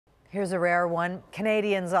Here's a rare one.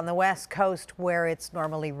 Canadians on the west coast, where it's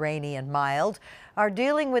normally rainy and mild, are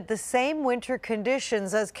dealing with the same winter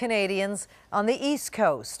conditions as Canadians on the east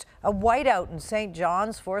coast. A whiteout in St.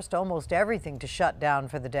 John's forced almost everything to shut down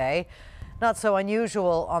for the day. Not so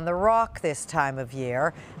unusual on the Rock this time of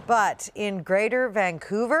year, but in Greater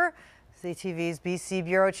Vancouver, CTV's BC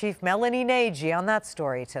Bureau Chief Melanie Nagy on that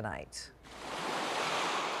story tonight.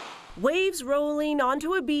 Waves rolling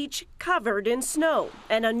onto a beach covered in snow,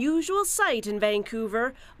 an unusual sight in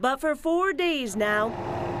Vancouver, but for 4 days now,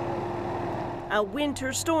 a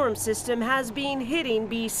winter storm system has been hitting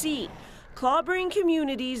BC, clobbering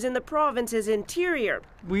communities in the province's interior.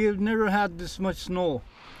 We have never had this much snow.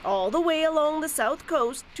 All the way along the south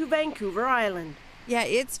coast to Vancouver Island. Yeah,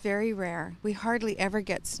 it's very rare. We hardly ever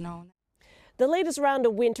get snow. The latest round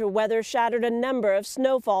of winter weather shattered a number of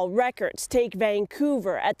snowfall records. Take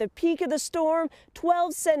Vancouver. At the peak of the storm,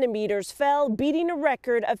 12 centimeters fell, beating a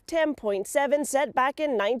record of 10.7 set back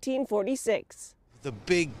in 1946. The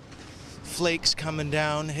big flakes coming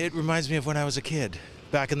down, it reminds me of when I was a kid,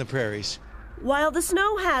 back in the prairies. While the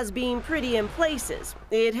snow has been pretty in places,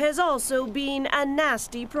 it has also been a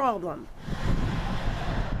nasty problem.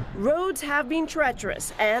 Roads have been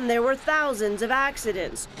treacherous, and there were thousands of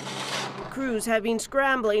accidents. Crews have been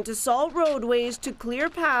scrambling to salt roadways to clear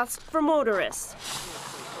paths for motorists.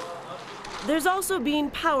 There's also been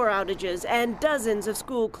power outages and dozens of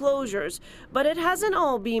school closures, but it hasn't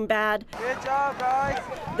all been bad. Good job, guys.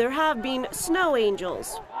 There have been snow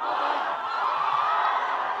angels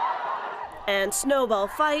and snowball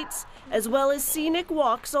fights, as well as scenic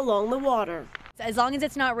walks along the water. As long as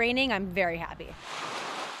it's not raining, I'm very happy.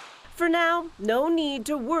 For now, no need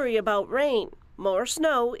to worry about rain. More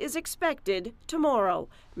snow is expected tomorrow.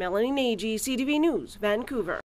 Melanie Nagy, CTV News, Vancouver.